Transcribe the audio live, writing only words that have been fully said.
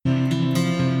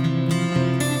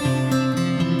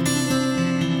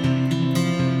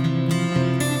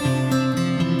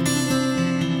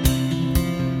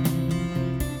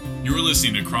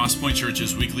Crosspoint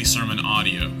Church's weekly sermon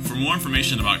audio. For more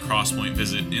information about Crosspoint,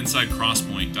 visit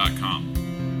insidecrosspoint.com.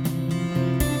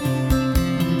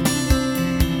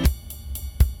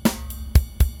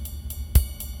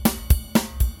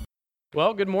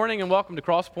 Well, good morning and welcome to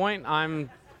Crosspoint. I'm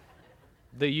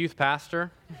the youth pastor.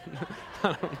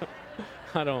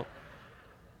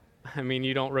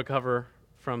 You don't recover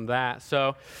from that.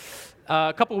 So,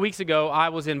 a couple of weeks ago, I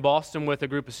was in Boston with a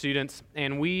group of students,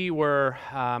 and we were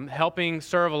helping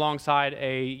serve alongside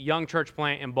a young church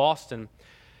plant in Boston.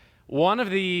 One of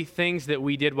the things that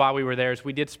we did while we were there is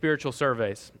we did spiritual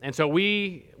surveys. And so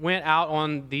we went out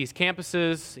on these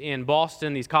campuses in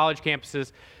Boston, these college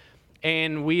campuses,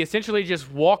 and we essentially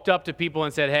just walked up to people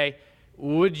and said, hey,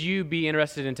 would you be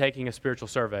interested in taking a spiritual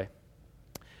survey?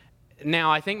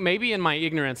 Now, I think maybe in my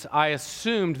ignorance, I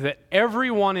assumed that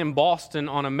everyone in Boston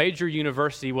on a major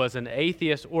university was an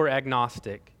atheist or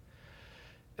agnostic.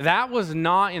 That was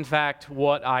not, in fact,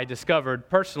 what I discovered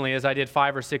personally as I did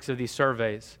 5 or 6 of these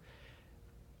surveys.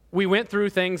 We went through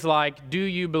things like, do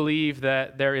you believe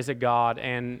that there is a God?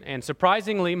 And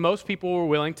surprisingly, most people were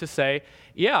willing to say,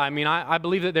 yeah, I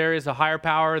believe that there is a higher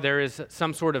power, there is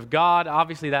some sort of God.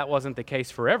 Obviously, that wasn't the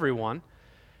case for everyone.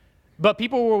 But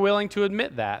people were willing to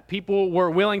admit that. People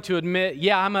were willing to admit,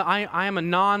 yeah, I am a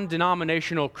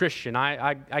non-denominational Christian.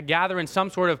 I gather in some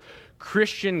sort of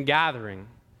Christian gathering.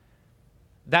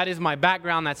 That is my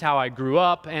background. That's how I grew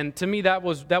up. And to me, that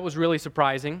was really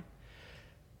surprising.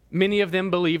 Many of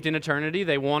them believed in eternity.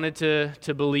 They wanted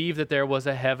to believe that there was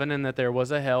a heaven and that there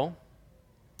was a hell.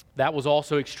 That was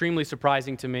also extremely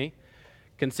surprising to me,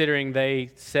 considering they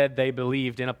said they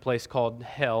believed in a place called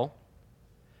hell.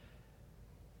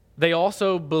 They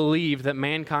also believed that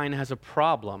mankind has a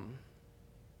problem,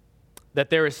 that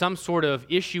there is some sort of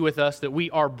issue with us, that we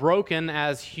are broken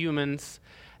as humans.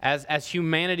 As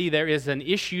humanity, there is an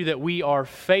issue that we are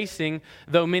facing,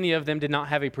 though many of them did not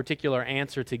have a particular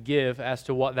answer to give as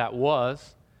to what that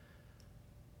was.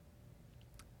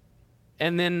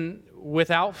 And then,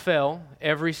 without fail,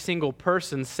 every single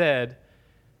person said,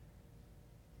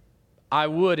 I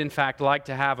would, in fact, like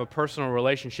to have a personal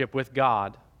relationship with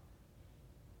God.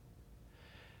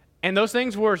 And those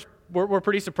things were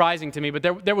pretty surprising to me, but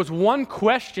there was one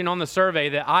question on the survey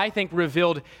that I think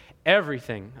revealed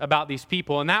everything about these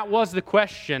people, and that was the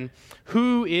question,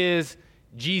 who is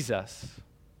Jesus?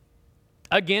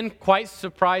 Again, quite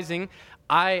surprising.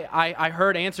 I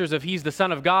heard answers of he's the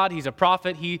Son of God, he's a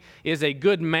prophet, he is a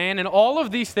good man, and all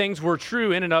of these things were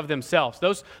true in and of themselves.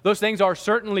 Those things are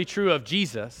certainly true of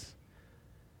Jesus.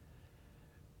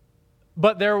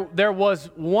 But there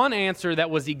was one answer that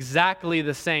was exactly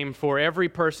the same for every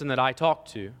person that I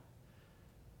talked to.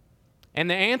 And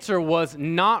the answer was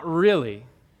not really.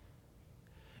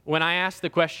 When I asked the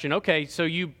question, okay, so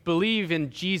you believe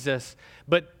in Jesus,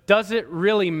 but does it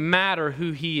really matter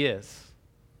who he is?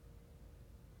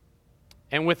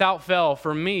 And without fail,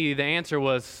 for me, the answer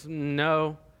was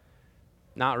no,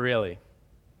 not really.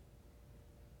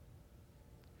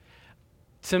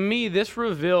 To me, this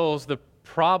reveals the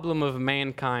problem of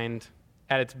mankind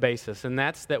at its basis, and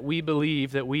that's that we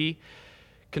believe that we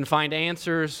can find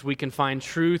answers, we can find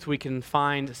truth, we can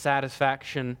find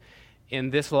satisfaction in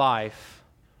this life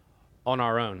on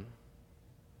our own.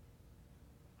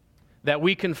 That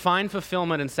we can find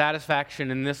fulfillment and satisfaction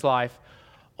in this life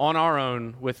on our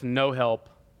own with no help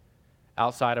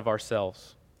outside of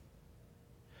ourselves.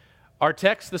 Our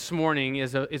text this morning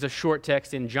is a short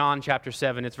text in John chapter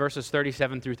 7. It's verses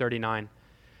 37 through 39.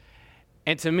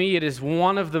 And to me, it is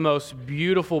one of the most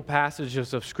beautiful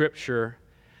passages of Scripture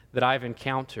that I've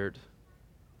encountered.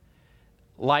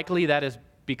 Likely that is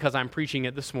because I'm preaching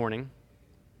it this morning.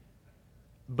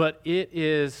 But it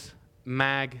is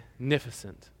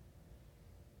magnificent.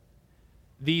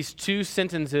 These 2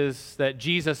 sentences that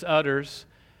Jesus utters,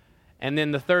 and then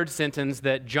the 3rd sentence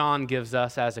that John gives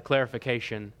us as a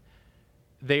clarification,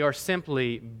 they are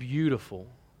simply beautiful.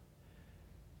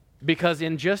 Because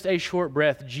in just a short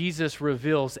breath, Jesus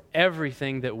reveals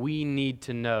everything that we need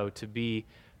to know to be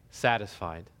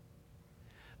satisfied.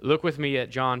 Look with me at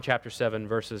John chapter 7,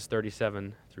 verses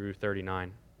 37 through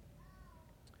 39.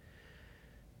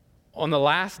 On the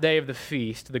last day of the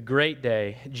feast, the great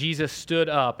day, Jesus stood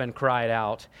up and cried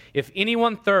out, "If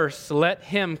anyone thirsts, let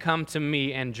him come to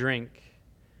me and drink.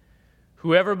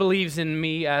 Whoever believes in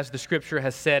me, as the Scripture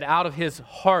has said, out of his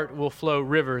heart will flow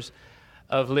rivers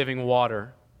of living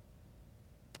water."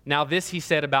 Now this he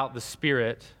said about the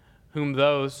Spirit, whom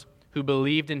those who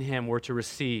believed in him were to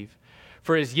receive.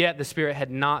 For as yet the Spirit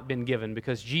had not been given,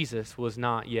 because Jesus was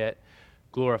not yet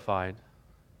glorified.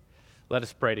 Let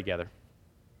us pray together.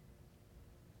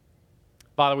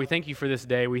 Father, we thank you for this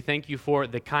day. We thank you for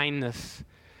the kindness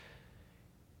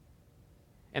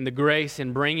and the grace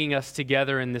in bringing us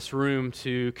together in this room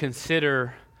to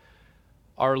consider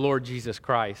our Lord Jesus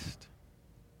Christ.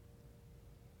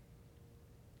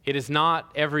 It is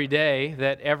not every day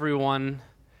that everyone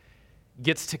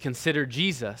gets to consider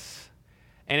Jesus,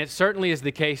 and it certainly is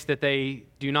the case that they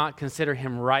do not consider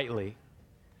him rightly.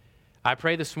 I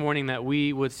pray this morning that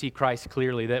we would see Christ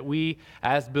clearly, that we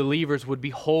as believers would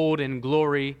behold in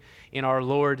glory in our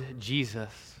Lord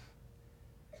Jesus,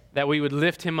 that we would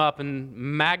lift him up and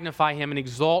magnify him and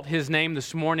exalt his name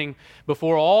this morning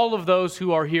before all of those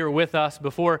who are here with us,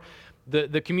 before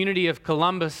the community of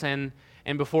Columbus and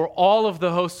before all of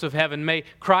the hosts of heaven. May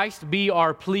Christ be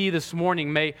our plea this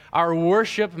morning. May our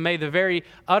worship, may the very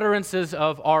utterances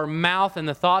of our mouth and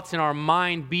the thoughts in our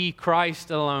mind be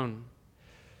Christ alone.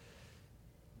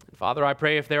 Father, I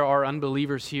pray if there are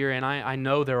unbelievers here, and I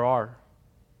know there are,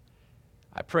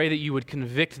 I pray that you would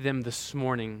convict them this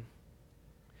morning,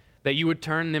 that you would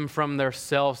turn them from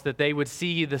themselves, that they would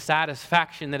see the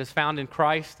satisfaction that is found in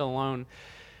Christ alone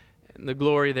and the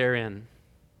glory therein.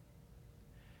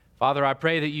 Father, I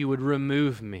pray that you would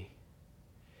remove me.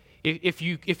 If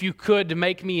you could,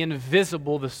 make me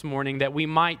invisible this morning, that we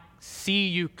might see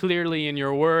you clearly in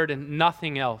your word and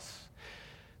nothing else,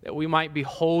 that we might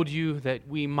behold you, that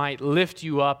we might lift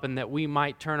you up, and that we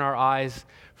might turn our eyes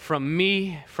from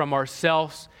me, from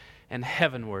ourselves, and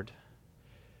heavenward.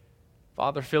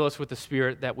 Father, fill us with the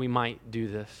Spirit that we might do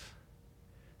this.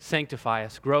 Sanctify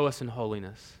us, grow us in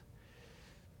holiness.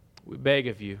 We beg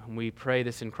of you, and we pray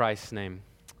this in Christ's name.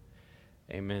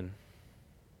 Amen.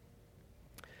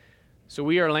 So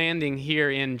we are landing here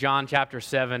in John chapter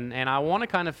 7, and I want to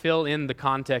kind of fill in the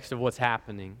context of what's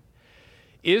happening.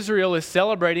 Israel is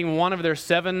celebrating one of their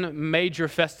 7 major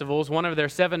festivals, one of their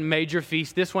 7 major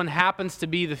feasts. This one happens to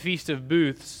be the Feast of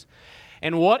Booths.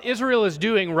 And what Israel is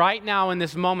doing right now in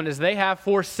this moment is they have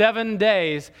for 7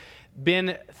 days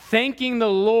been thanking the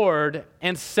Lord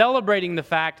and celebrating the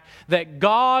fact that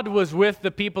God was with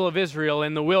the people of Israel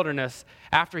in the wilderness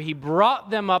after he brought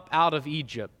them up out of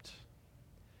Egypt.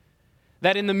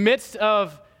 That in the midst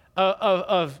of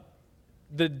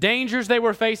the dangers they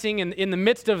were facing, in the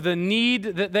midst of the need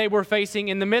that they were facing,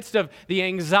 in the midst of the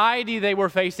anxiety they were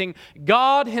facing,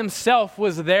 God himself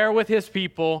was there with his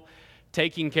people,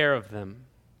 taking care of them.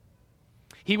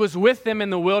 He was with them in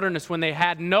the wilderness when they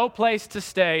had no place to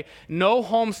stay, no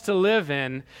homes to live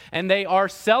in, and they are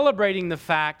celebrating the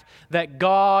fact that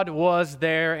God was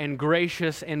there and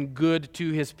gracious and good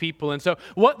to his people. And so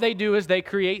what they do is they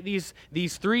create these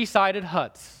 3-sided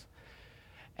huts,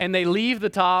 and they leave the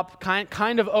top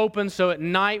kind of open, so at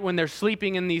night when they're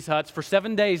sleeping in these huts, for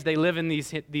 7 days they live in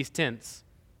these tents.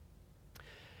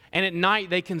 And at night,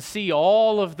 they can see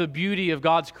all of the beauty of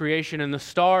God's creation and the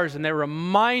stars, and they're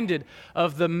reminded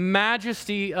of the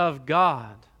majesty of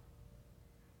God.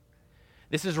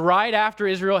 This is right after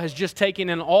Israel has just taken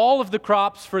in all of the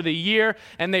crops for the year,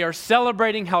 and they are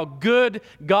celebrating how good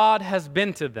God has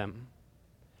been to them.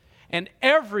 And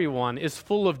everyone is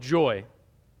full of joy.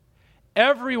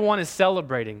 Everyone is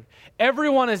celebrating.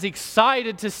 Everyone is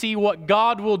excited to see what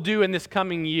God will do in this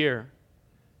coming year.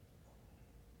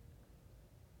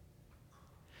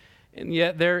 And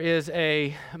yet there is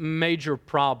a major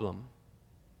problem.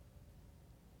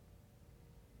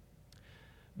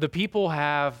 The people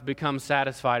have become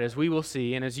satisfied, as we will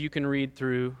see, and as you can read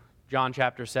through John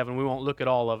chapter 7, we won't look at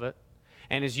all of it.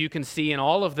 And as you can see in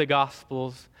all of the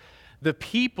Gospels, the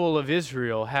people of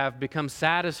Israel have become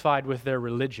satisfied with their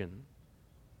religion.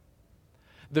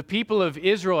 The people of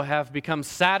Israel have become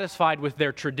satisfied with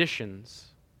their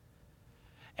traditions.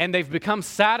 And they've become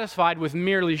satisfied with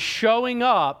merely showing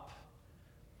up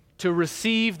to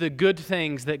receive the good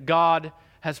things that God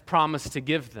has promised to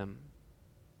give them.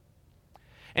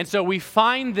 And so we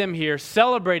find them here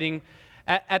celebrating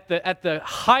at the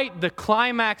height, the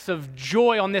climax of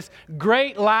joy on this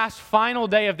great last final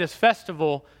day of this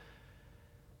festival.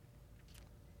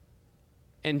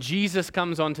 And Jesus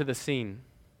comes onto the scene.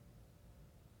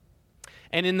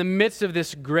 And in the midst of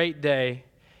this great day,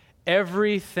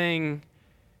 everything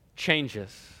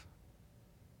changes.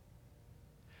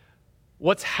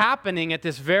 What's happening at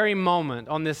this very moment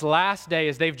on this last day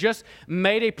is they've just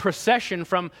made a procession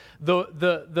from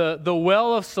the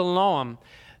well of Siloam.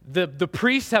 The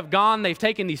priests have gone, they've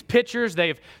taken these pitchers,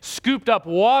 they've scooped up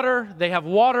water. They have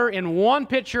water in one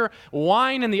pitcher,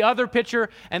 wine in the other pitcher,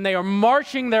 and they are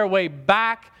marching their way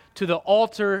back to the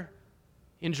altar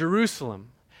in Jerusalem.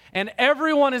 And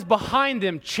everyone is behind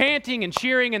them, chanting and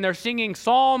cheering, and they're singing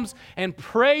psalms and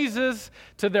praises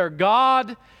to their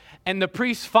God. And the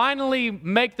priests finally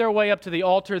make their way up to the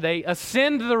altar. They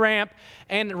ascend the ramp,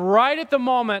 and right at the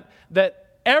moment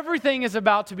that everything is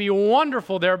about to be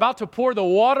wonderful. They're about to pour the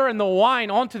water and the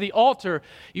wine onto the altar.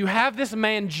 You have this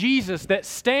man, Jesus, that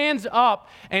stands up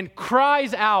and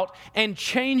cries out and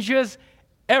changes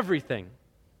everything.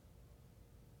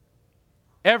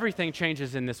 Everything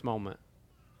changes in this moment.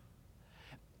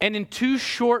 And in 2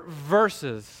 short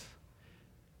verses,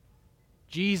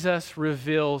 Jesus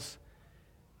reveals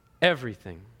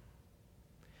everything.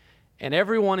 And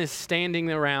everyone is standing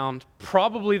around.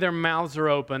 Probably their mouths are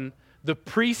open. The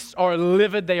priests are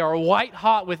livid. They are white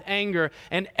hot with anger.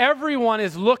 And everyone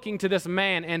is looking to this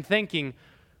man and thinking,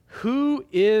 who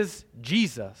is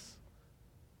Jesus?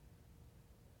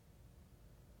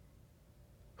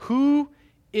 Who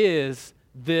is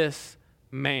this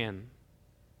man?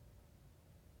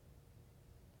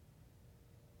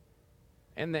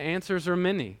 And the answers are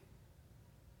many.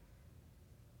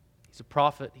 He's a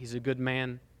prophet. He's a good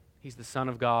man. He's the Son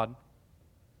of God.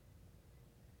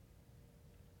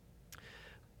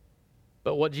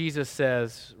 But what Jesus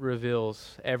says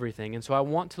reveals everything. And so I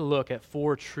want to look at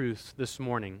 4 truths this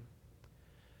morning.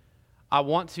 I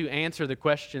want to answer the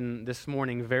question this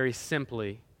morning very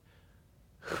simply.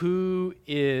 Who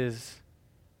is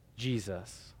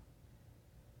Jesus?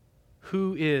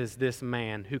 Who is this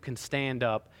man who can stand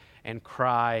up and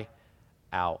cry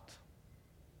out?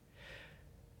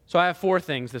 So I have 4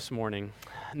 things this morning.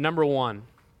 Number 1,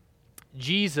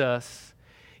 Jesus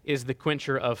is the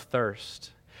quencher of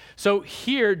thirst. So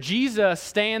here, Jesus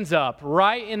stands up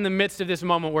right in the midst of this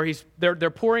moment where they're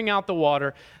pouring out the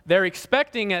water. They're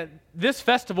expecting this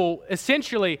festival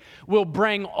essentially will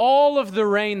bring all of the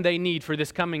rain they need for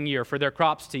this coming year, for their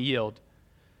crops to yield.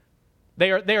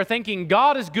 They are thinking,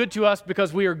 God is good to us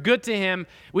because we are good to Him.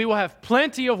 We will have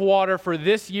plenty of water for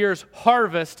this year's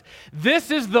harvest.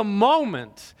 This is the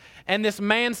moment. And this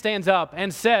man stands up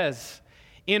and says,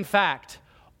 in fact,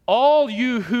 all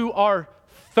you who are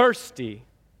thirsty.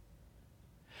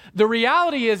 The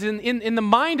reality is in the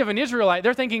mind of an Israelite,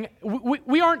 they're thinking,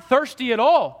 we aren't thirsty at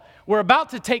all. We're about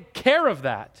to take care of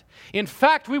that. In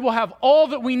fact, we will have all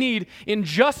that we need in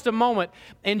just a moment.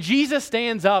 And Jesus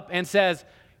stands up and says,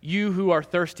 you who are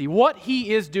thirsty. What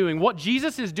He is doing, what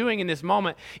Jesus is doing in this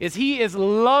moment is He is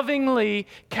lovingly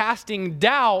casting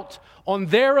doubt on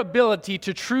their ability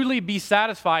to truly be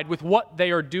satisfied with what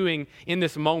they are doing in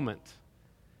this moment.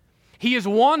 He is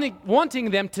wanting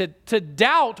them to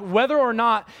doubt whether or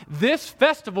not this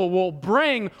festival will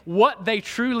bring what they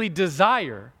truly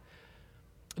desire.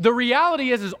 The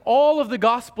reality is all of the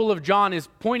Gospel of John is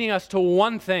pointing us to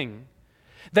one thing,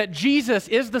 that Jesus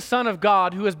is the Son of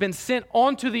God who has been sent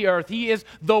onto the earth. He is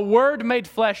the Word made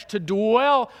flesh to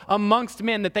dwell amongst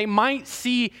men, that they might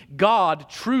see God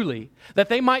truly, that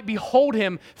they might behold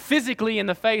Him physically in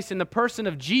the face in the person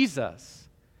of Jesus.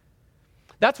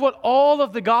 That's what all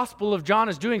of the Gospel of John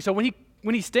is doing. So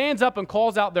when he stands up and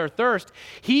calls out their thirst,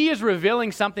 he is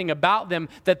revealing something about them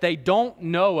that they don't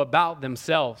know about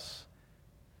themselves.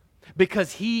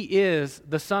 Because he is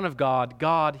the Son of God,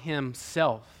 God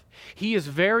Himself. He is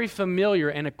very familiar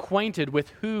and acquainted with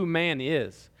who man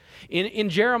is. In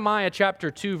Jeremiah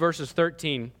chapter 2, verses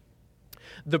 13,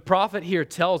 the prophet here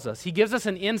tells us, he gives us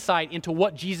an insight into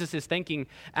what Jesus is thinking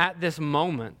at this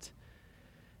moment.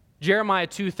 Jeremiah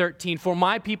 2:13, for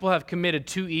my people have committed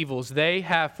 2 evils. They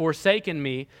have forsaken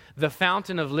me, the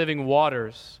fountain of living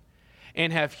waters,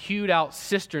 and have hewed out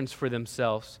cisterns for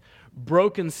themselves,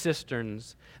 broken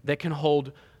cisterns that can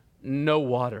hold no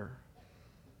water.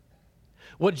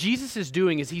 What Jesus is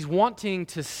doing is He's wanting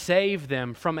to save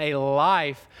them from a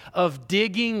life of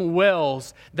digging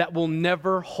wells that will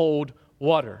never hold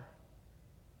water.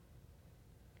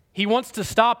 He wants to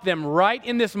stop them right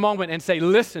in this moment and say,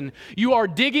 listen, you are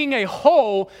digging a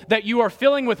hole that you are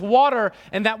filling with water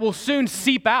and that will soon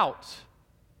seep out.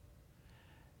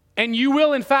 And you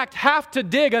will, in fact, have to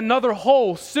dig another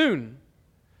hole soon.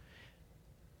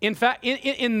 In fact,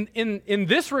 in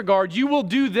this regard, you will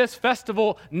do this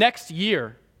festival next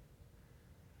year.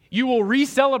 You will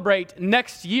re-celebrate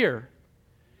next year.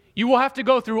 You will have to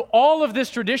go through all of this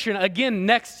tradition again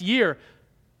next year.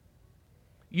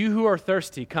 You who are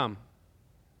thirsty, come.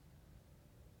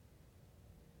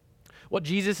 What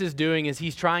Jesus is doing is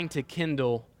He's trying to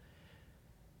kindle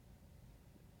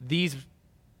these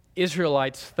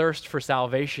Israelites' thirst for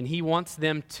salvation. He wants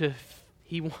them to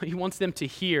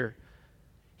hear.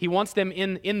 He wants them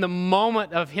in the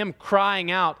moment of Him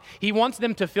crying out. He wants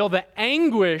them to feel the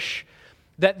anguish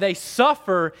that they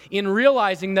suffer in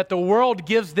realizing that the world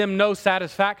gives them no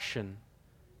satisfaction.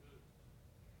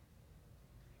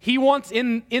 He wants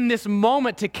in this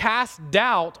moment to cast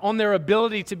doubt on their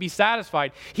ability to be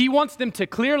satisfied. He wants them to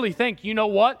clearly think, you know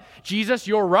what? Jesus,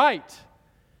 you're right.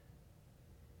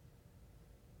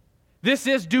 This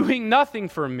is doing nothing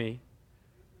for me.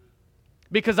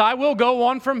 Because I will go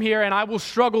on from here and I will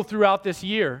struggle throughout this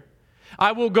year.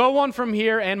 I will go on from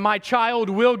here and my child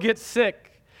will get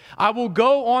sick. I will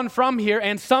go on from here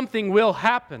and something will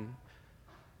happen.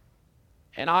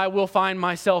 And I will find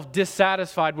myself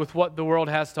dissatisfied with what the world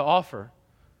has to offer.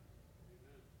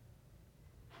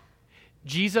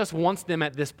 Jesus wants them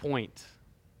at this point.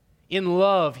 In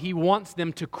love, He wants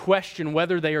them to question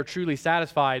whether they are truly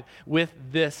satisfied with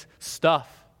this stuff.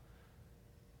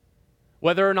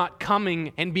 Whether or not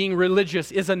coming and being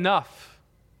religious is enough.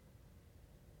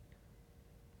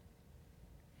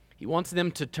 He wants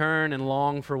them to turn and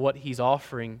long for what He's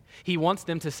offering. He wants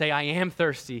them to say, I am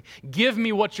thirsty. Give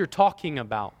me what you're talking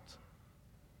about.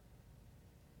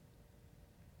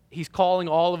 He's calling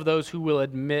all of those who will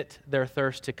admit their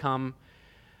thirst to come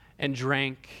and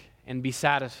drink and be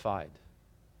satisfied.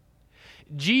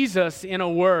 Jesus, in a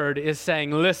word, is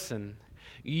saying, listen,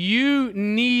 you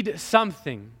need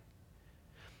something.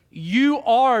 You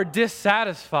are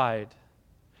dissatisfied.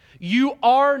 You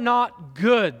are not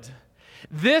good.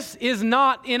 This is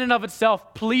not in and of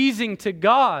itself pleasing to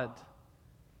God.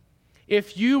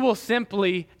 If you will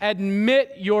simply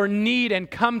admit your need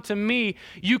and come to me,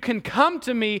 you can come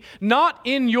to me not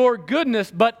in your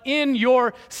goodness, but in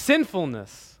your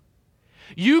sinfulness.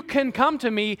 You can come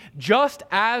to me just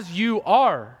as you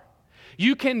are.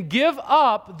 You can give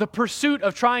up the pursuit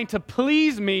of trying to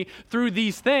please me through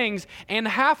these things, and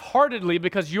half-heartedly,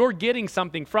 because you're getting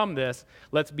something from this,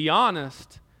 let's be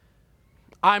honest,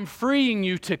 I'm freeing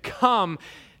you to come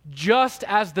just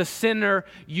as the sinner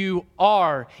you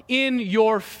are, in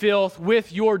your filth,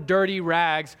 with your dirty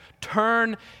rags.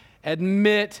 Turn,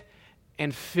 admit,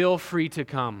 and feel free to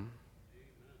come.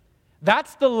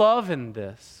 That's the love in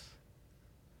this.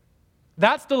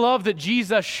 That's the love that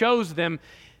Jesus shows them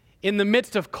in the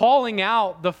midst of calling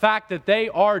out the fact that they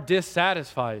are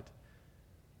dissatisfied.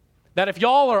 That if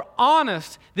y'all are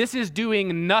honest, this is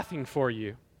doing nothing for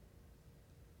you.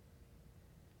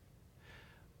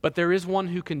 But there is one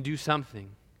who can do something.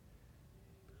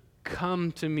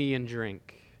 Come to me and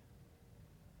drink.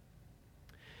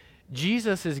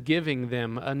 Jesus is giving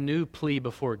them a new plea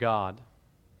before God.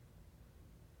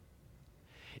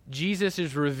 Jesus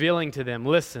is revealing to them,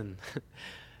 listen,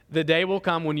 the day will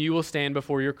come when you will stand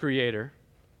before your Creator.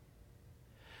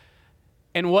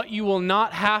 And what you will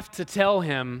not have to tell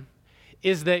Him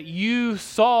is that you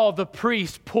saw the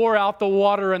priest pour out the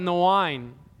water and the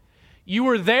wine. You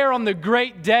were there on the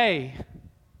great day.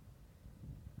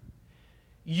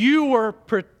 You were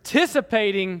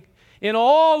participating in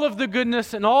all of the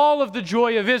goodness and all of the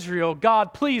joy of Israel.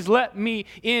 God, please let me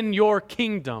in your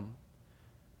kingdom.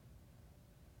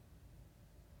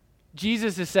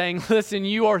 Jesus is saying, listen,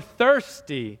 you are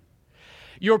thirsty.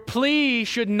 Your plea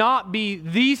should not be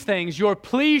these things. Your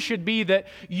plea should be that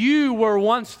you were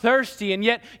once thirsty and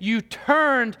yet you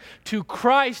turned to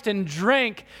Christ and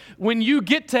drank. When you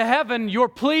get to heaven, your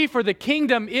plea for the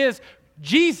kingdom is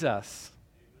Jesus.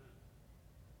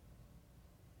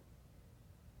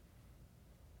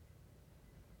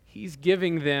 He's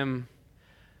giving them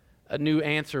a new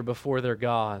answer before their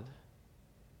God.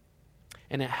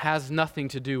 And it has nothing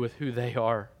to do with who they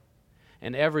are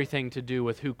and everything to do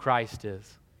with who Christ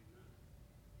is.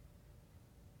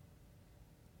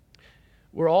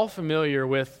 We're all familiar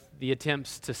with the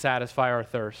attempts to satisfy our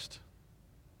thirst.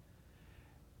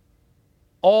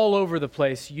 All over the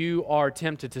place, you are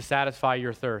tempted to satisfy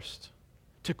your thirst,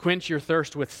 to quench your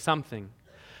thirst with something.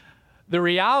 The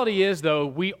reality is, though,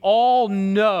 we all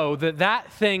know that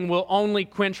that thing will only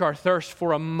quench our thirst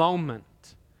for a moment.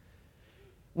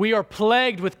 We are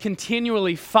plagued with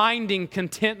continually finding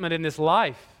contentment in this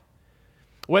life.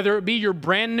 Whether it be your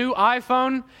brand new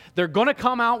iPhone, they're going to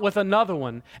come out with another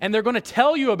one, and they're going to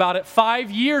tell you about it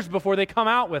 5 years before they come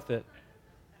out with it.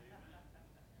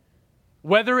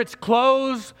 Whether it's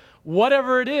clothes,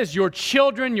 whatever it is, your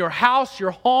children, your house,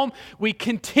 your home, we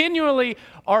continually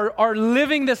are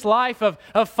living this life of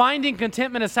finding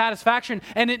contentment and satisfaction,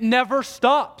 and it never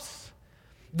stops.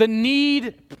 The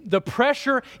need, the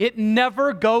pressure, it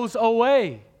never goes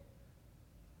away.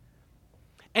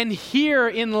 And here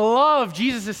in love,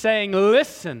 Jesus is saying,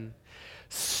 listen,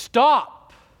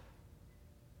 stop.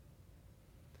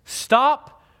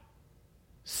 Stop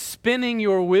spinning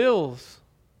your wheels.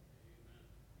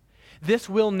 This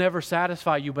will never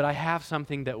satisfy you, but I have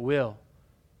something that will.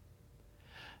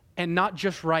 And not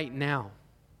just right now.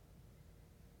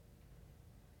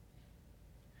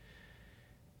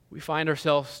 We find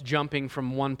ourselves jumping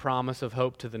from one promise of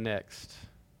hope to the next.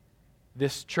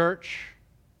 This church,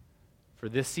 for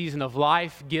this season of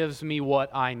life, gives me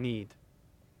what I need.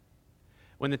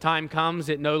 When the time comes,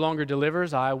 it no longer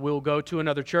delivers. I will go to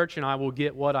another church and I will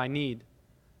get what I need.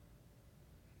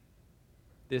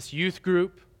 This youth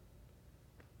group,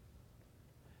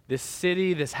 this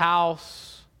city, this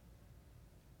house,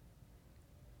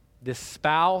 this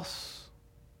spouse.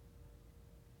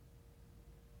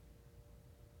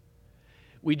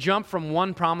 We jump from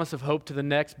one promise of hope to the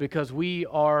next because we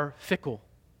are fickle.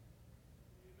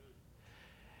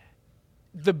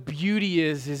 The beauty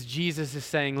is Jesus is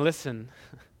saying, listen,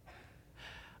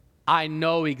 I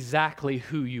know exactly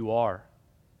who you are.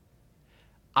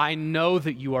 I know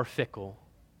that you are fickle.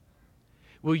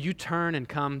 Will you turn and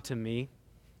come to me?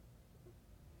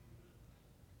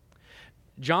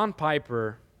 John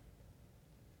Piper,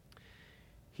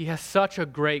 he has such a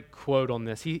great quote on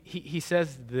this. He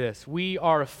says this: we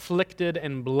are afflicted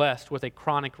and blessed with a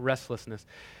chronic restlessness,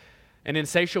 an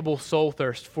insatiable soul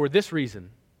thirst for this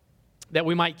reason, that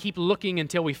we might keep looking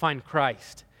until we find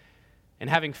Christ. And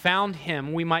having found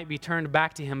Him, we might be turned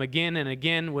back to Him again and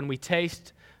again when we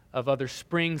taste of other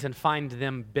springs and find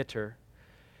them bitter.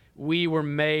 We were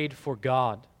made for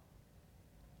God.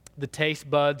 The taste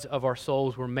buds of our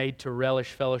souls were made to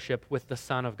relish fellowship with the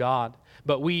Son of God.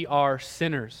 But we are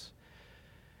sinners.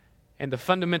 And the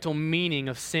fundamental meaning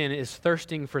of sin is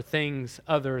thirsting for things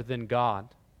other than God.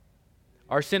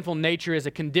 Our sinful nature is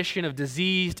a condition of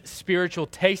diseased spiritual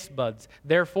taste buds.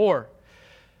 Therefore,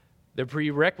 the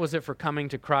prerequisite for coming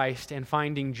to Christ and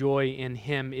finding joy in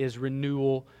Him is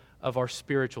renewal of our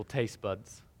spiritual taste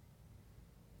buds.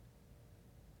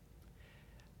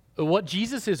 What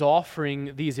Jesus is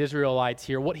offering these Israelites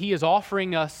here, what He is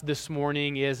offering us this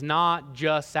morning is not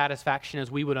just satisfaction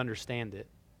as we would understand it.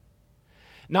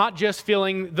 Not just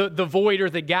filling the void or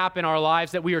the gap in our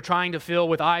lives that we are trying to fill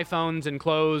with iPhones and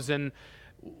clothes and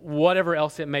whatever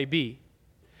else it may be.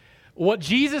 What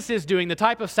Jesus is doing, the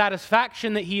type of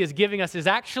satisfaction that He is giving us, is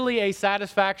actually a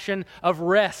satisfaction of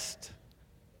rest.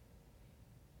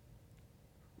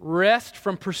 Rest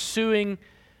from pursuing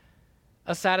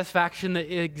a satisfaction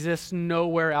that exists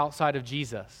nowhere outside of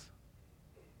Jesus.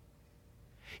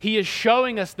 He is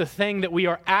showing us the thing that we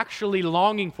are actually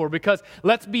longing for, because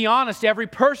let's be honest, every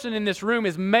person in this room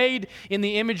is made in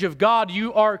the image of God.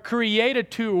 You are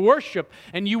created to worship,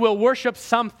 and you will worship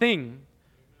something.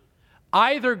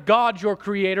 Either God, your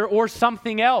creator, or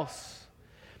something else.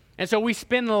 And so we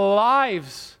spend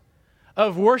lives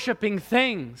of worshiping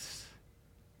things.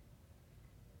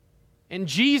 And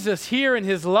Jesus here in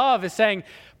His love is saying,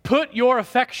 put your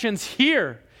affections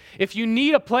here. If you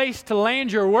need a place to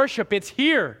land your worship, it's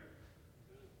here.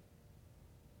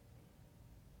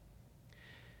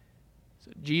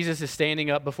 So Jesus is standing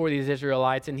up before these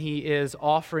Israelites, and He is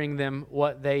offering them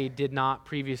what they did not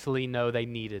previously know they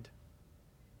needed.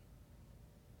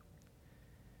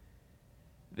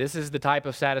 This is the type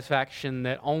of satisfaction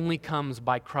that only comes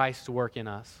by Christ's work in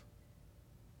us.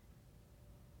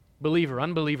 Believer,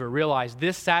 unbeliever, realize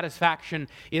this satisfaction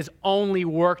is only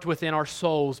worked within our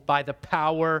souls by the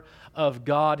power of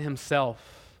God Himself.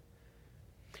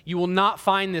 You will not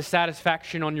find this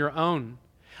satisfaction on your own.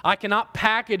 I cannot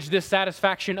package this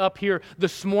satisfaction up here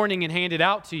this morning and hand it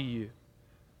out to you.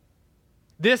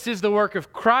 This is the work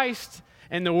of Christ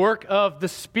and the work of the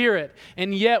Spirit,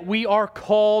 and yet we are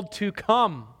called to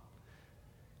come.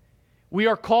 We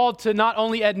are called to not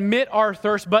only admit our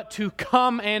thirst, but to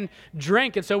come and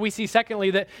drink. And so we see,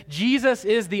 secondly, that Jesus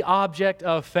is the object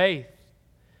of faith.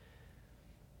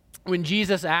 When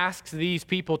Jesus asks these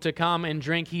people to come and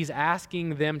drink, He's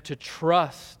asking them to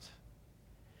trust.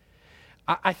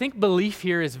 I think belief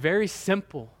here is very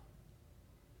simple.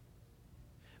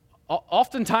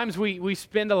 Oftentimes we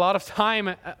spend a lot of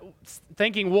time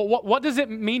thinking, well, what does it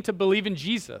mean to believe in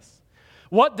Jesus?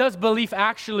 What does belief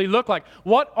actually look like?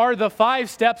 What are the 5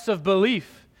 steps of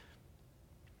belief?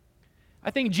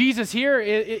 I think Jesus here,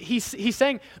 he's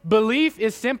saying belief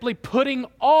is simply putting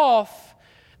off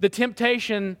the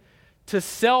temptation to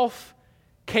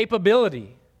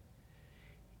self-capability.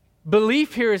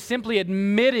 Belief here is simply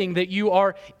admitting that you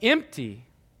are empty.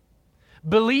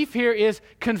 Belief here is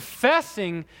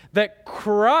confessing that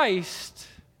Christ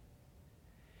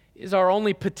is our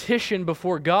only petition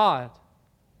before God.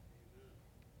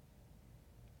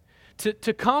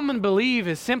 To come and believe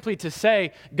is simply to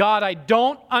say, God, I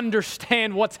don't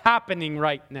understand what's happening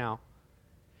right now.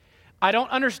 I don't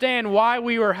understand why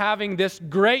we were having this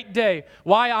great day,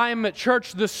 why I am at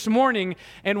church this morning,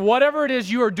 and whatever it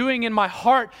is you are doing in my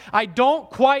heart, I don't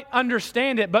quite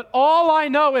understand it, but all I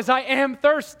know is I am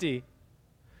thirsty.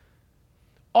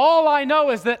 All I know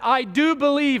is that I do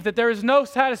believe that there is no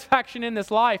satisfaction in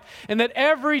this life, and that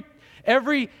every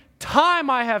time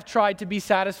I have tried to be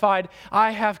satisfied, I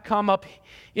have come up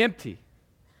empty.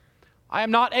 I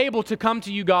am not able to come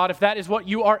to you, God, if that is what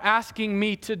you are asking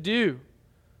me to do.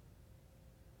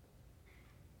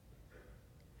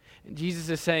 And Jesus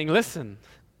is saying, listen,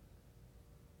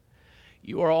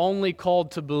 you are only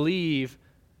called to believe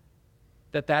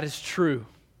that that is true,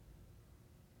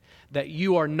 that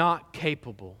you are not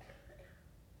capable.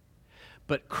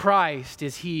 But Christ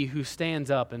is He who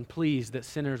stands up and pleads that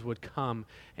sinners would come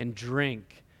and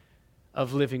drink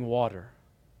of living water.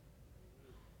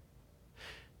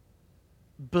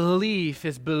 Belief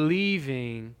is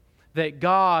believing that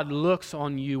God looks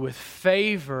on you with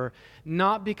favor,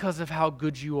 not because of how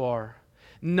good you are,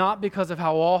 not because of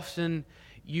how often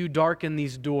you darken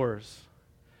these doors,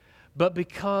 but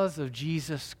because of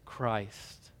Jesus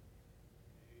Christ.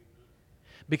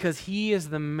 Because He is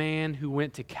the man who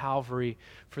went to Calvary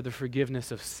for the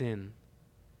forgiveness of sin.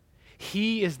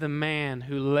 He is the man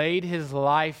who laid His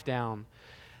life down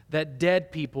that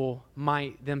dead people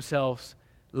might themselves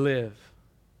live.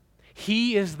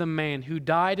 He is the man who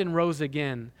died and rose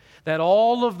again, that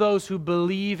all of those who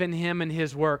believe in Him and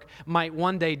His work might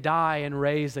one day die and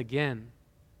raise again.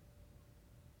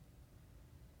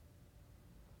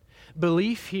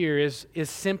 Belief here is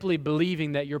simply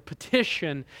believing that your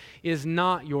petition is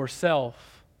not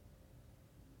yourself,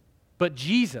 but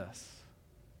Jesus.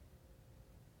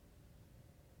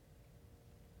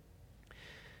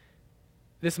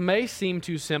 This may seem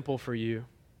too simple for you.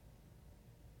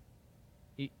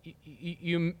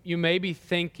 You may be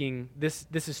thinking this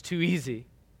is too easy.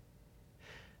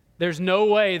 There's no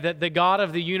way that the God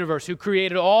of the universe, who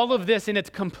created all of this in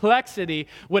its complexity,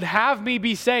 would have me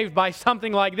be saved by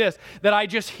something like this. That I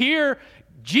just hear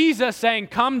Jesus saying,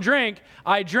 come drink,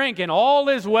 I drink, and all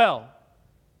is well.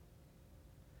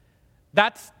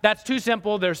 That's too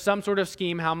simple. There's some sort of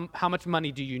scheme. How much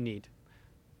money do you need?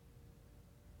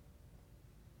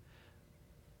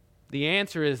 The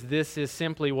answer is this is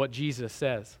simply what Jesus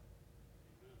says.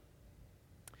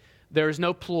 There is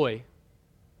no ploy.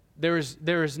 There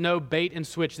is no bait and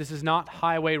switch. This is not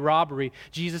highway robbery.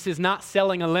 Jesus is not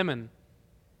selling a lemon.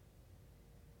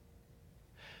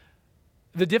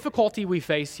 The difficulty we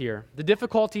face here, the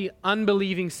difficulty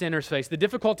unbelieving sinners face, the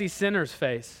difficulty sinners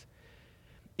face,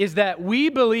 is that we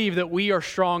believe that we are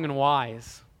strong and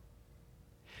wise.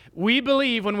 We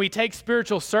believe when we take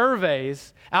spiritual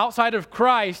surveys outside of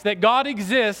Christ that God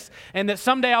exists and that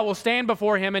someday I will stand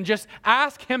before Him and just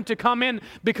ask Him to come in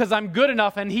because I'm good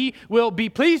enough and He will be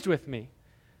pleased with me.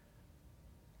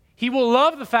 He will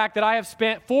love the fact that I have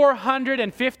spent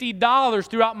 $450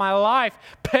 throughout my life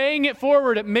paying it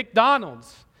forward at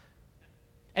McDonald's.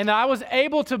 And that I was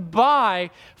able to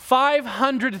buy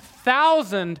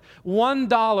 500,000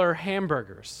 $1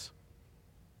 hamburgers.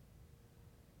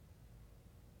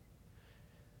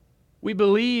 We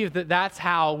believe that that's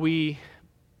how we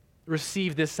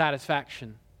receive this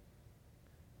satisfaction.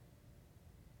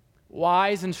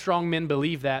 Wise and strong men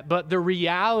believe that, but the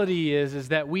reality is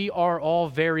that we are all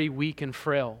very weak and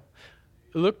frail.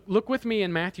 Look with me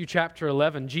in Matthew chapter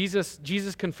 11. Jesus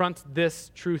confronts this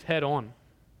truth head on.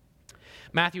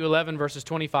 Matthew 11, verses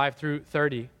 25 through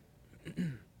 30.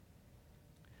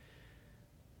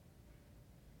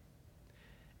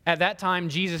 At that time,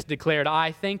 Jesus declared,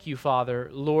 I thank you,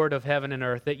 Father, Lord of heaven and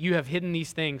earth, that you have hidden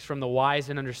these things from the wise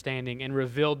and understanding and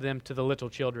revealed them to the little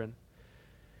children.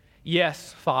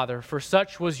 Yes, Father, for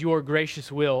such was your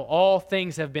gracious will. All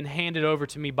things have been handed over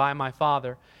to me by my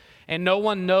Father, and no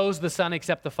one knows the Son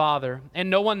except the Father, and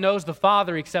no one knows the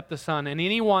Father except the Son, and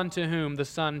anyone to whom the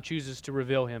Son chooses to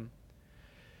reveal Him.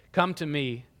 Come to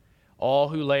me, all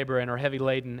who labor and are heavy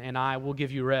laden, and I will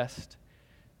give you rest.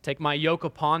 Take my yoke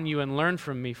upon you and learn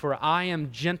from me, for I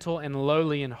am gentle and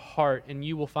lowly in heart, and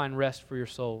you will find rest for your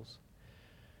souls.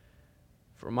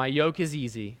 For my yoke is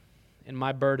easy, and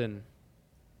my burden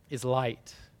is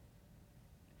light.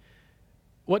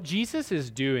 What Jesus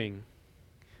is doing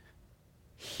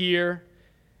here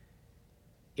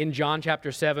in John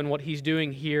chapter 7, what He's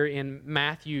doing here in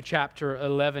Matthew chapter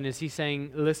 11, is He's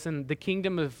saying, listen, the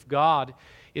kingdom of God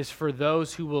is for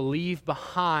those who will leave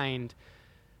behind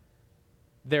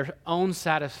their own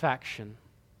satisfaction.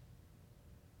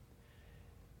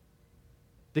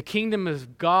 The kingdom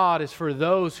of God is for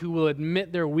those who will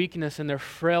admit their weakness and their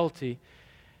frailty.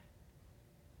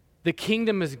 The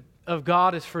kingdom of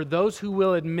God is for those who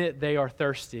will admit they are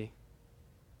thirsty.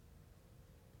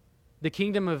 The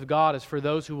kingdom of God is for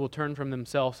those who will turn from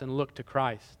themselves and look to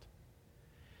Christ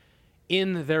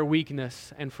in their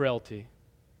weakness and frailty.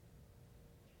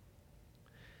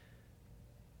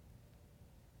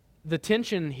 The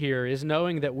tension here is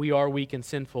knowing that we are weak and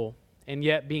sinful, and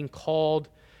yet being called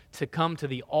to come to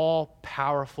the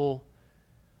all-powerful,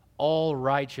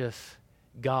 all-righteous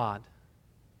God.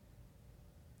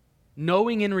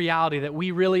 knowing in reality that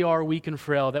we really are weak and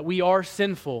frail, that we are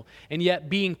sinful, and yet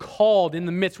being called in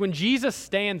the midst. When Jesus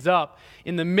stands up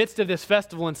in the midst of this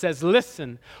festival and says,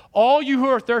 listen, all you who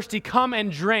are thirsty, come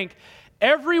and drink,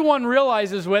 everyone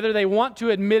realizes, whether they want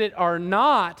to admit it or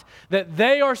not, that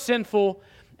they are sinful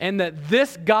and that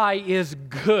this guy is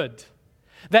good,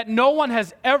 that no one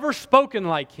has ever spoken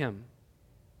like him.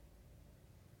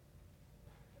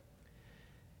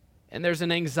 And there's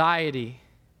an anxiety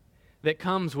that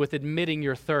comes with admitting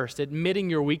your thirst, admitting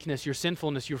your weakness, your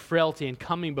sinfulness, your frailty, and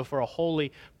coming before a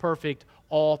holy, perfect,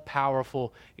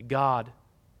 all-powerful God.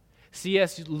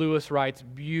 C.S. Lewis writes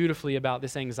beautifully about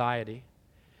this anxiety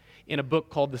in a book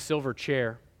called The Silver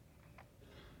Chair.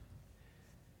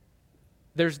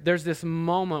 There's this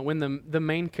moment when the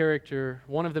main character,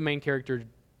 one of the main characters,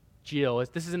 Jill,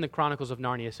 this is in the Chronicles of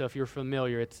Narnia, so if you're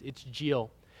familiar, it's Jill.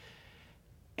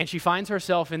 And she finds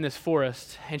herself in this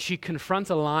forest, and she confronts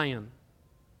a lion.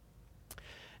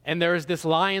 And there is this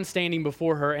lion standing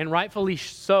before her, and rightfully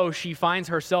so, she finds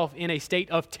herself in a state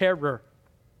of terror.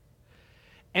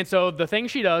 And so the thing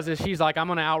she does is she's like, I'm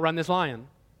going to outrun this lion.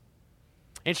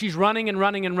 And she's running and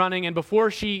running and running, and before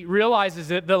she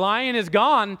realizes it, the lion is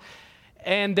gone,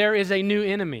 and there is a new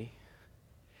enemy.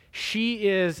 She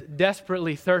is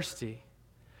desperately thirsty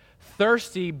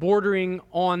bordering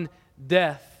on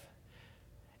death.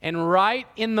 And right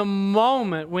in the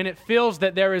moment when it feels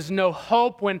that there is no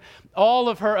hope, when all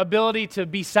of her ability to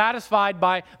be satisfied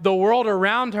by the world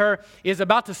around her is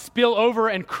about to spill over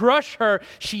and crush her,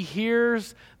 she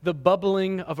hears the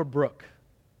bubbling of a brook.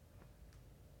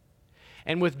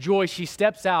 And with joy, she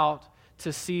steps out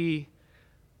to see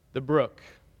the brook.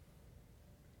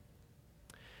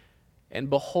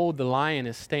 And behold, the lion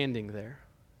is standing there.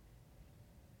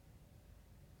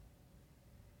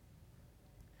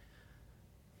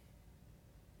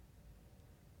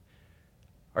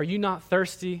 Are you not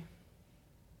thirsty?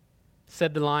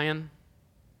 Said the lion.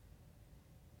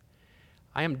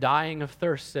 I am dying of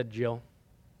thirst, said Jill.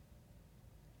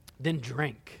 Then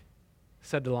drink,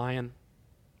 said the lion.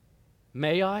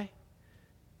 May I?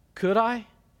 Could I?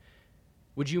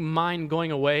 Would you mind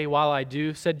going away while I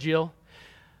do? Said Jill.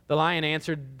 The lion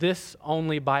answered, this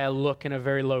only by a look and a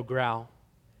very low growl.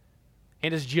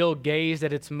 And as Jill gazed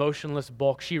at its motionless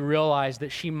bulk, she realized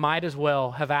that she might as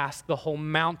well have asked the whole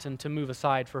mountain to move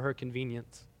aside for her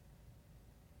convenience.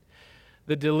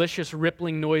 The delicious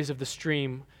rippling noise of the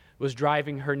stream was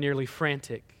driving her nearly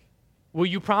frantic. Will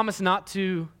you promise not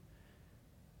to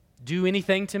do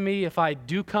anything to me if I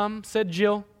do come? Said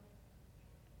Jill.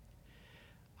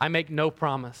 I make no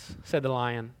promise, said the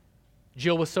lion.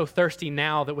 Jill was so thirsty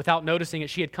now that without noticing it,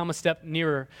 she had come a step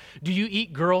nearer. Do you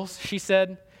eat girls? She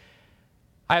said.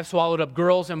 I have swallowed up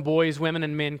girls and boys, women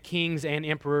and men, kings and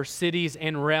emperors, cities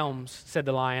and realms, said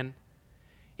the lion.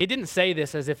 It didn't say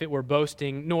this as if it were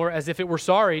boasting, nor as if it were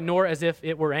sorry, nor as if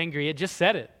it were angry. It just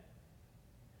said it.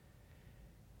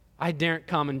 I daren't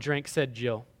come and drink, said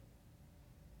Jill.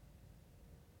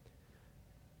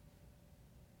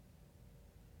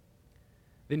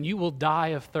 Then you will die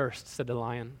of thirst, said the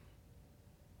lion.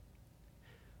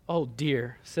 Oh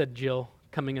dear, said Jill,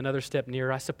 coming another step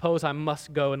nearer. I suppose I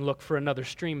must go and look for another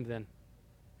stream then.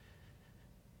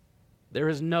 There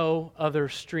is no other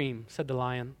stream, said the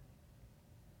lion.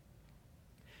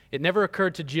 It never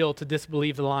occurred to Jill to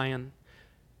disbelieve the lion.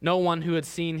 No one who had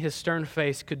seen his stern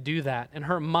face could do that, and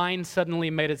her mind suddenly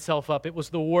made itself up. It was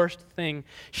the worst thing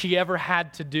she ever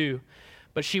had to do.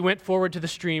 But she went forward to the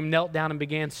stream, knelt down, and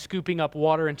began scooping up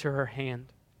water into her hand.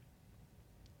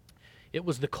 It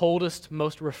was the coldest,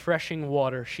 most refreshing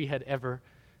water she had ever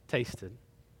tasted.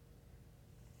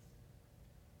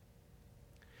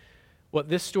 What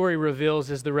this story reveals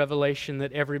is the revelation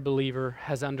that every believer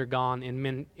has undergone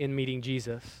in meeting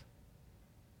Jesus.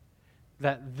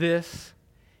 That this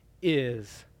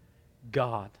is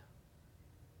God.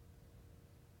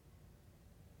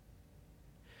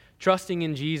 Trusting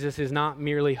in Jesus is not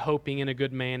merely hoping in a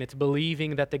good man. It's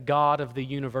believing that the God of the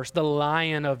universe, the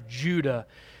Lion of Judah,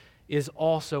 is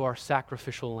also our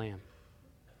sacrificial lamb.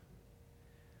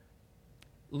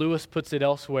 Lewis puts it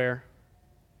elsewhere.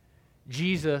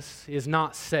 Jesus is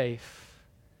not safe,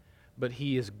 but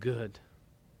he is good.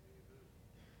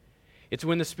 It's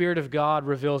when the Spirit of God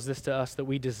reveals this to us that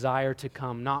we desire to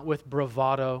come, not with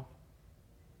bravado,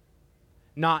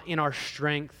 not in our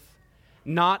strength,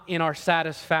 not in our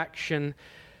satisfaction,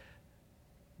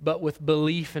 but with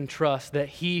belief and trust that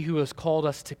he who has called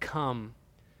us to come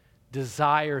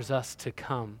desires us to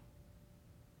come.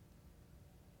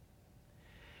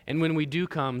 And when we do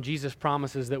come, Jesus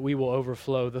promises that we will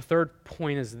overflow. The third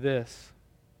point is this.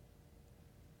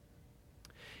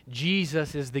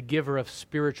 Jesus is the giver of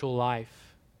spiritual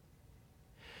life.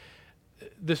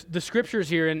 the scriptures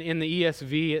here in the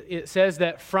ESV, it says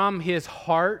that from his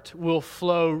heart will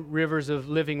flow rivers of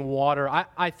living water.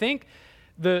 I think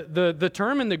the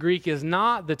term in the Greek is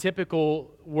not the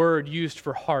typical word used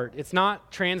for heart. It's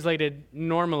not translated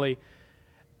normally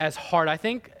as heart. I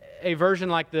think a version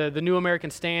like the New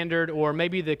American Standard, or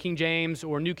maybe the King James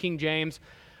or New King James,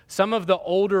 some of the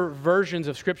older versions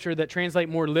of Scripture that translate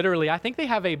more literally, I think they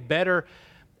have a better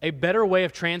way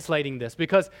of translating this.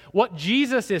 Because what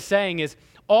Jesus is saying is,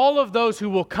 all of those who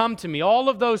will come to me, all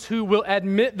of those who will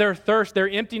admit their thirst, their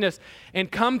emptiness,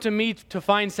 and come to me to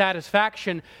find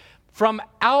satisfaction, from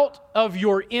out of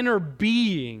your inner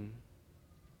being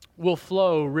will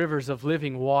flow rivers of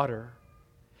living water.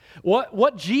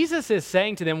 What Jesus is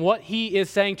saying to them, what he is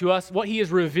saying to us, what he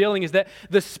is revealing is that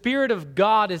the Spirit of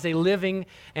God is a living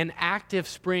and active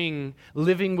spring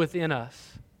living within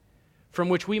us, from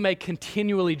which we may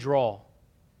continually draw.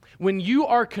 When you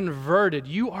are converted,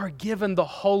 you are given the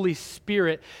Holy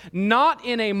Spirit, not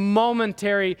in a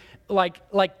momentary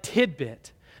like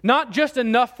tidbit, not just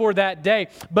enough for that day,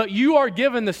 but you are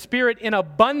given the Spirit in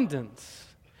abundance.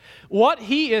 What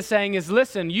he is saying is,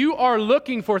 listen, you are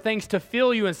looking for things to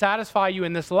fill you and satisfy you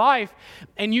in this life,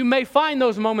 and you may find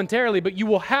those momentarily, but you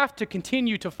will have to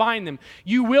continue to find them.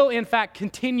 You will, in fact,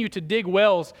 continue to dig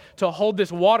wells to hold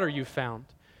this water you found,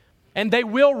 and they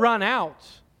will run out.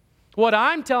 What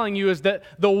I'm telling you is that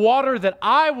the water that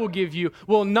I will give you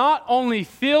will not only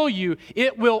fill you,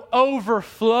 it will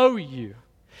overflow you.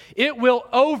 It will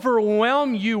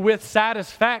overwhelm you with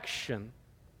satisfaction.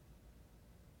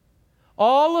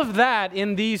 All of that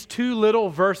in these two little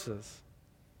verses.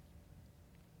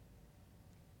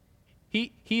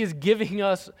 He is giving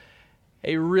us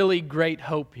a really great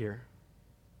hope here.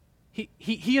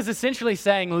 He is essentially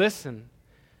saying, listen,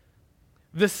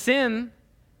 the sin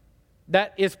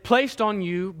that is placed on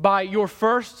you by your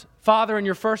first father and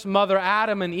your first mother,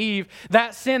 Adam and Eve,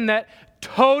 that sin that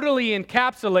totally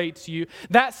encapsulates you,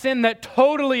 that sin that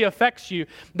totally affects you,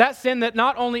 that sin that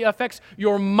not only affects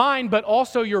your mind but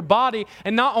also your body,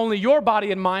 and not only your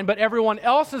body and mind but everyone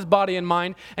else's body and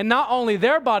mind, and not only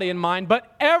their body and mind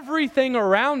but everything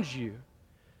around you.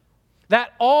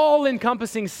 That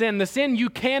all-encompassing sin, the sin you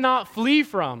cannot flee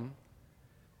from,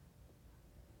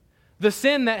 the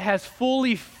sin that has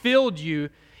fully filled you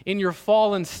in your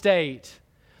fallen state,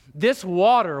 this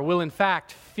water will in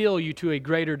fact fill you to a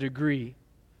greater degree.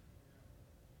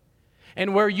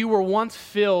 And where you were once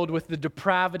filled with the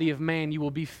depravity of man, you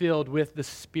will be filled with the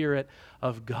Spirit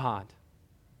of God.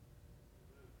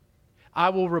 I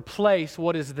will replace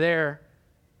what is there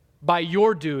by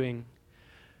your doing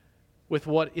with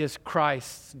what is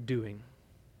Christ's doing.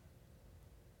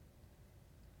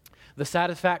 The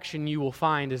satisfaction you will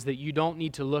find is that you don't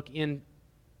need to look into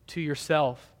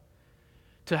yourself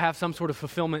to have some sort of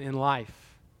fulfillment in life.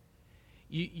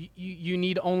 You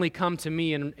need only come to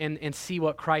me and see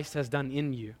what Christ has done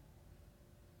in you.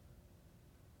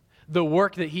 The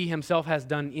work that He Himself has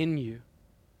done in you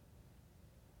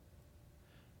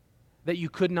that you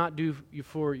could not do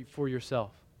for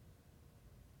yourself.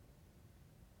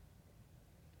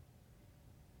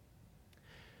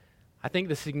 I think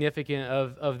the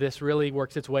significance of this really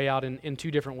works its way out in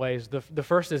two different ways. The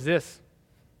first is this,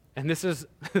 and this is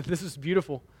this is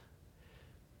beautiful.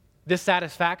 This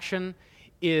satisfaction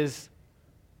is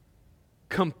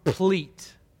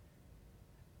complete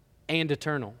and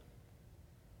eternal.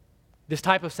 This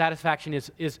type of satisfaction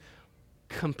is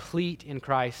complete in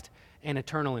Christ and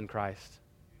eternal in Christ.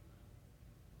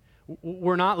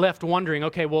 We're not left wondering,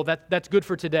 okay, well, that's good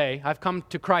for today. I've come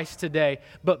to Christ today,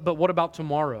 but what about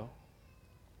tomorrow?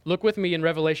 Look with me in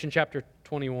Revelation chapter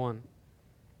 21,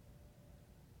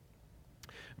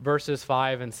 verses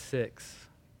 5 and 6.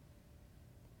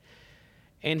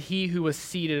 And he who was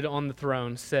seated on the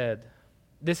throne said,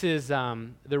 this is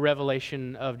the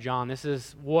revelation of John. This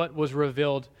is what was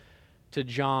revealed to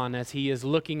John as he is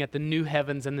looking at the new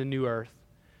heavens and the new earth,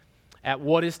 at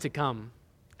what is to come,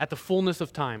 at the fullness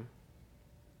of time.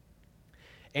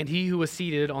 And he who was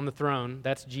seated on the throne,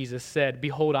 that's Jesus, said,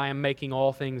 behold, I am making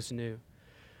all things new.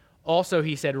 Also,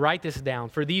 he said, write this down,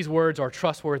 for these words are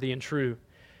trustworthy and true.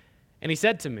 And he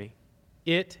said to me,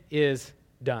 it is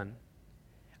done.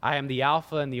 I am the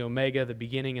Alpha and the Omega, the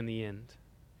beginning and the end.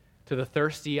 To the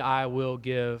thirsty I will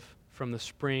give from the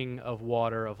spring of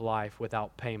water of life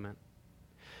without payment.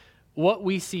 What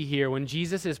we see here when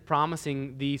Jesus is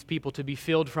promising these people to be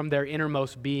filled from their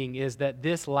innermost being is that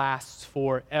this lasts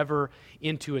forever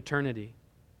into eternity.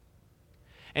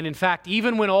 And in fact,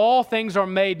 even when all things are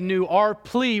made new, our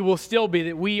plea will still be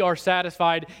that we are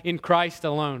satisfied in Christ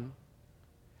alone.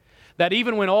 that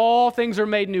even when all things are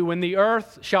made new, when the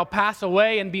earth shall pass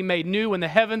away and be made new, when the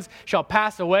heavens shall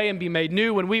pass away and be made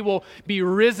new, when we will be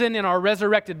risen in our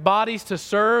resurrected bodies to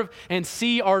serve and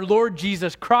see our Lord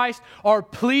Jesus Christ, our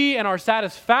plea and our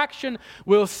satisfaction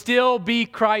will still be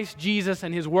Christ Jesus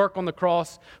and His work on the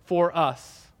cross for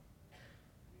us.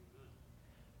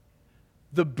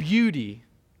 The beauty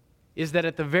is that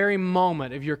at the very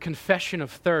moment of your confession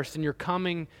of thirst and you're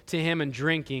coming to Him and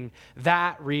drinking,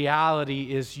 that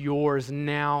reality is yours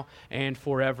now and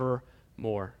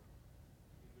forevermore.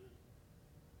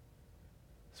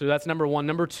 So that's number one.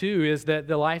 Number two is that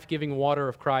the life-giving water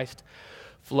of Christ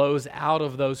flows out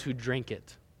of those who drink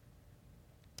it.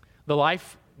 The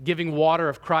life-giving water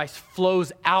of Christ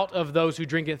flows out of those who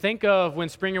drink it. Think of when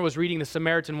Springer was reading the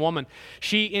Samaritan woman.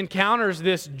 She encounters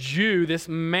this Jew, this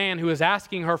man who is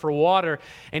asking her for water,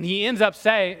 and he ends up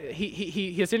saying,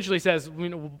 he essentially says,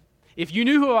 if you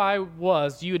knew who I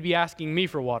was, you would be asking me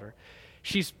for water.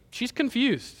 She's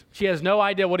confused. She has no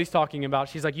idea what he's talking about.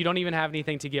 She's like, you don't even have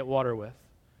anything to get water with.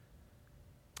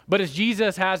 But as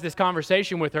Jesus has this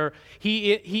conversation with her,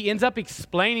 he ends up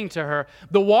explaining to her,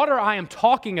 the water I am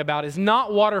talking about is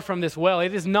not water from this well.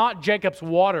 It is not Jacob's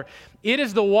water. It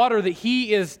is the water that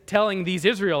he is telling these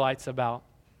Israelites about.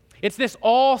 It's this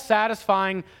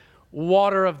all-satisfying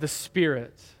water of the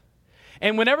Spirit.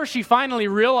 And whenever she finally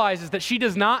realizes that she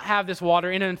does not have this water,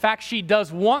 and in fact she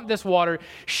does want this water,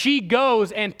 she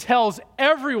goes and tells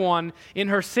everyone in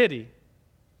her city.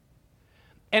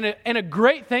 And a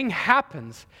great thing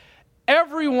happens.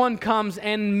 Everyone comes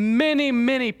and many,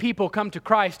 many people come to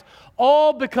Christ,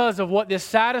 all because of what this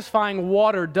satisfying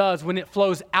water does when it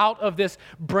flows out of this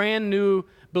brand new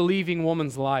believing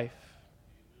woman's life.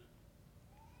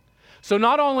 So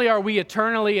not only are we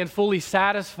eternally and fully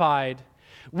satisfied,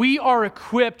 we are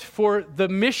equipped for the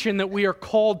mission that we are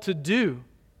called to do.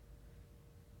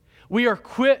 We are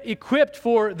equipped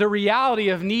for the reality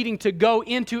of needing to go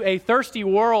into a thirsty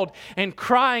world and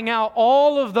crying out,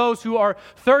 all of those who are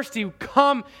thirsty,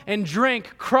 come and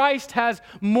drink. Christ has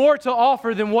more to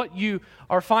offer than what you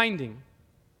are finding.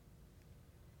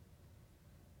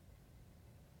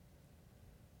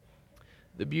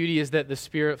 The beauty is that the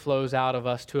Spirit flows out of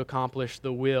us to accomplish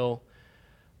the will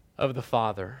of the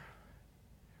Father,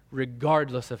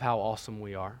 regardless of how awesome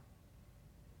we are.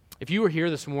 If you were here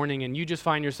this morning and you just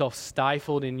find yourself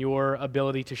stifled in your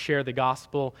ability to share the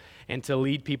gospel and to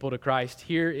lead people to Christ,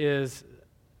 here is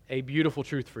a beautiful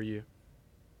truth for you.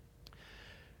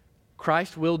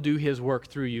 Christ will do His work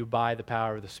through you by the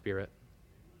power of the Spirit.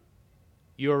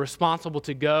 You are responsible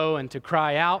to go and to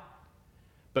cry out,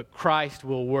 but Christ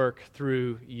will work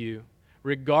through you,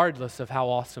 regardless of how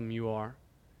awesome you are.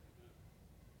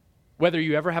 Whether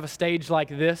you ever have a stage like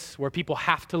this where people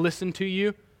have to listen to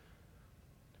you,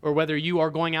 or whether you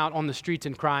are going out on the streets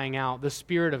and crying out, the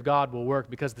Spirit of God will work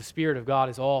because the Spirit of God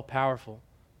is all-powerful.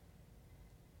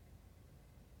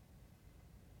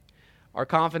 Our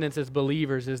confidence as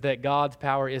believers is that God's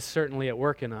power is certainly at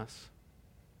work in us.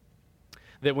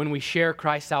 That when we share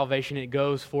Christ's salvation, it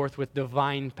goes forth with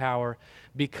divine power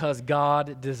because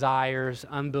God desires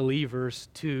unbelievers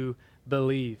to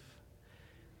believe.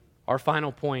 Our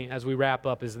final point as we wrap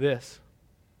up is this.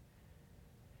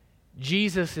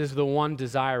 Jesus is the one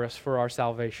desirous for our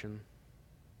salvation.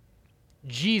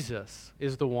 Jesus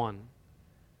is the one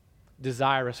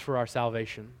desirous for our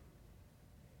salvation.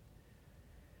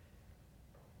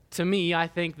 To me, I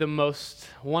think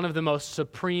one of the most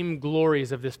supreme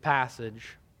glories of this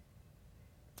passage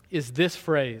is this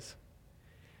phrase.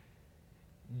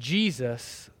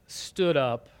 Jesus stood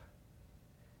up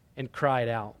and cried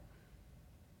out.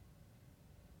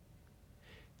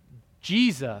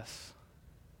 Jesus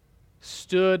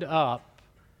stood up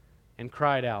and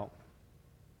cried out.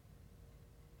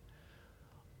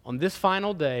 On this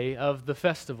final day of the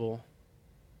festival,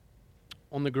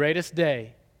 on the greatest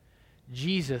day,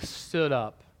 Jesus stood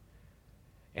up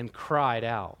and cried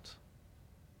out.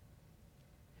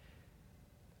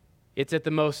 It's at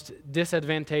the most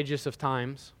disadvantageous of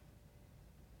times,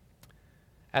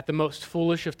 at the most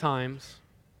foolish of times,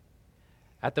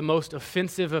 at the most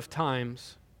offensive of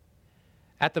times,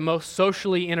 at the most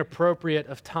socially inappropriate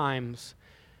of times,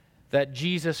 that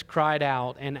Jesus cried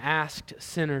out and asked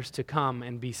sinners to come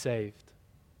and be saved.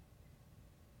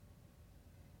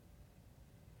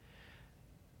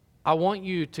 I want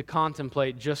you to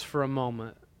contemplate just for a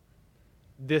moment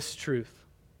this truth.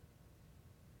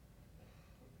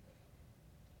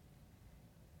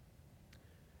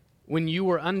 When you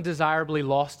were undesirably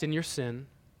lost in your sin,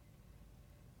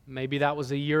 maybe that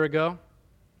was a year ago,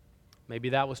 maybe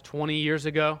that was 20 years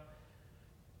ago,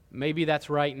 maybe that's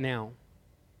right now.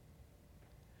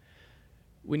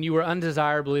 When you were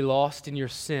undesirably lost in your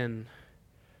sin,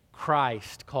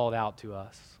 Christ called out to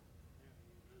us.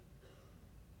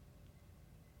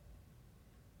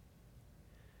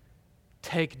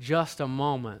 Take just a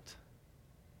moment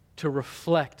to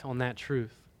reflect on that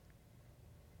truth.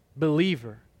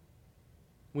 Believer,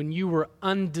 when you were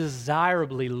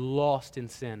undesirably lost in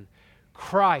sin,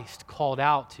 Christ called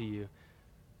out to you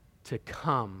to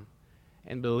come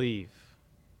and believe.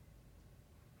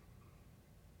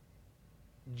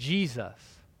 Jesus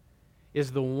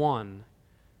is the one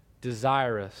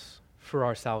desirous for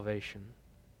our salvation.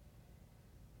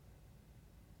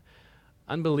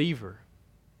 Unbeliever,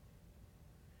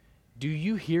 do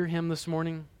you hear him this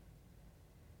morning?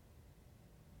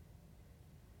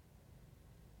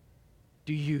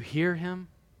 Do you hear him?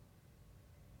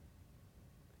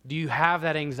 Do you have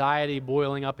that anxiety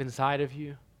boiling up inside of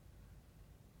you?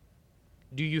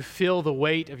 Do you feel the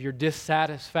weight of your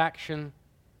dissatisfaction?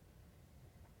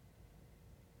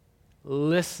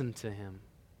 Listen to him.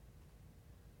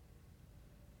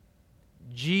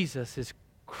 Jesus is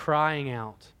crying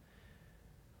out,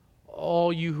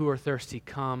 all you who are thirsty,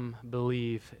 come,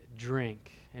 believe,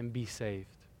 drink, and be saved.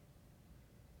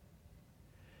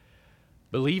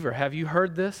 Believer, have you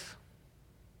heard this?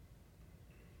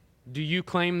 Do you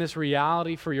claim this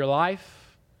reality for your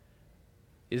life?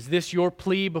 Is this your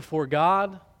plea before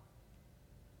God?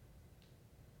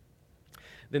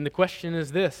 Then the question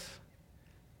is this: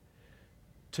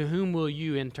 to whom will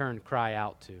you in turn cry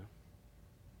out to?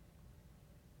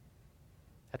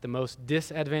 At the most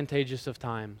disadvantageous of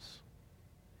times,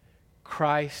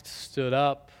 Christ stood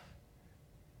up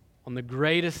on the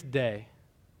greatest day,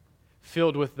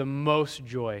 filled with the most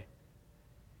joy,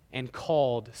 and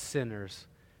called sinners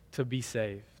to be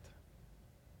saved.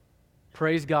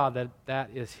 Praise God that that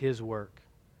is his work,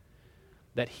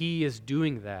 that he is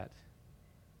doing that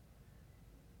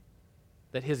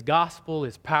his gospel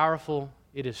is powerful,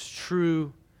 it is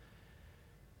true,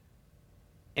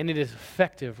 and it is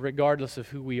effective regardless of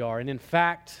who we are. And in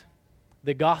fact,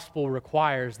 the gospel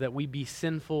requires that we be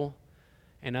sinful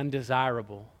and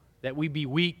undesirable, that we be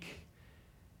weak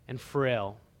and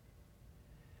frail,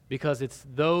 because it's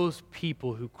those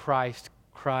people who Christ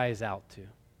cries out to.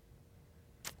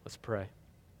 Let's pray.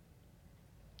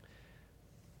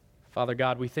 Father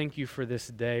God, we thank you for this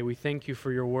day. We thank you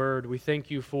for your word. We thank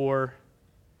you for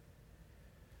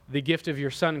the gift of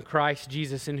your Son, Christ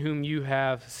Jesus, in whom you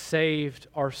have saved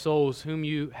our souls, whom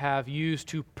you have used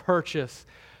to purchase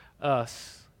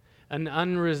us, an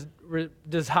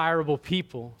undesirable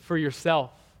people for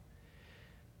yourself.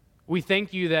 We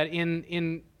thank you that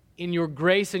in your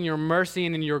grace and your mercy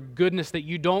and in your goodness that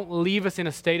you don't leave us in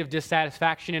a state of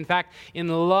dissatisfaction. In fact, in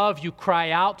love, you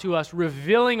cry out to us,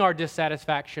 revealing our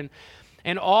dissatisfaction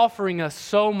and offering us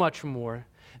so much more,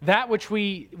 that which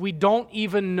we don't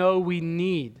even know we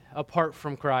need apart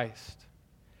from Christ.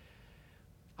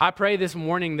 I pray this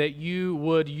morning that you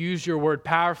would use your word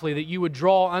powerfully, that you would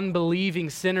draw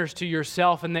unbelieving sinners to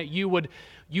yourself, and that you would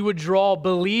draw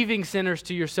believing sinners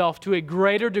to yourself to a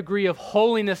greater degree of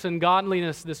holiness and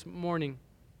godliness this morning.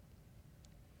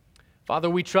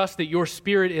 Father, we trust that your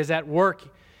Spirit is at work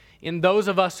in those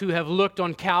of us who have looked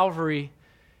on Calvary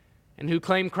and who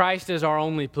claim Christ as our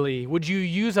only plea. Would you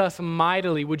use us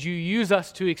mightily? Would you use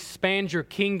us to expand your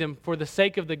kingdom for the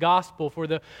sake of the gospel, for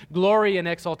the glory and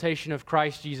exaltation of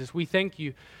Christ Jesus? We thank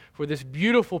you for this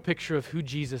beautiful picture of who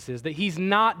Jesus is, that he's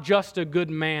not just a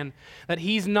good man, that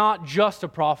he's not just a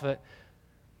prophet,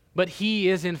 but he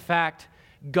is in fact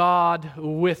God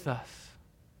with us.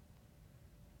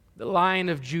 The Lion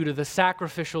of Judah, the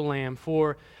sacrificial lamb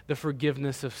for the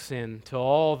forgiveness of sin to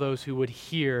all those who would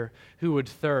hear, who would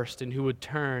thirst, and who would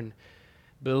turn,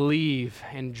 believe,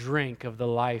 and drink of the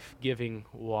life-giving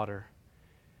water.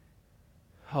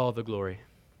 All the glory.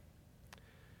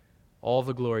 All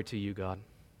the glory to you, God.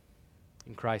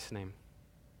 In Christ's name,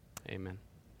 amen.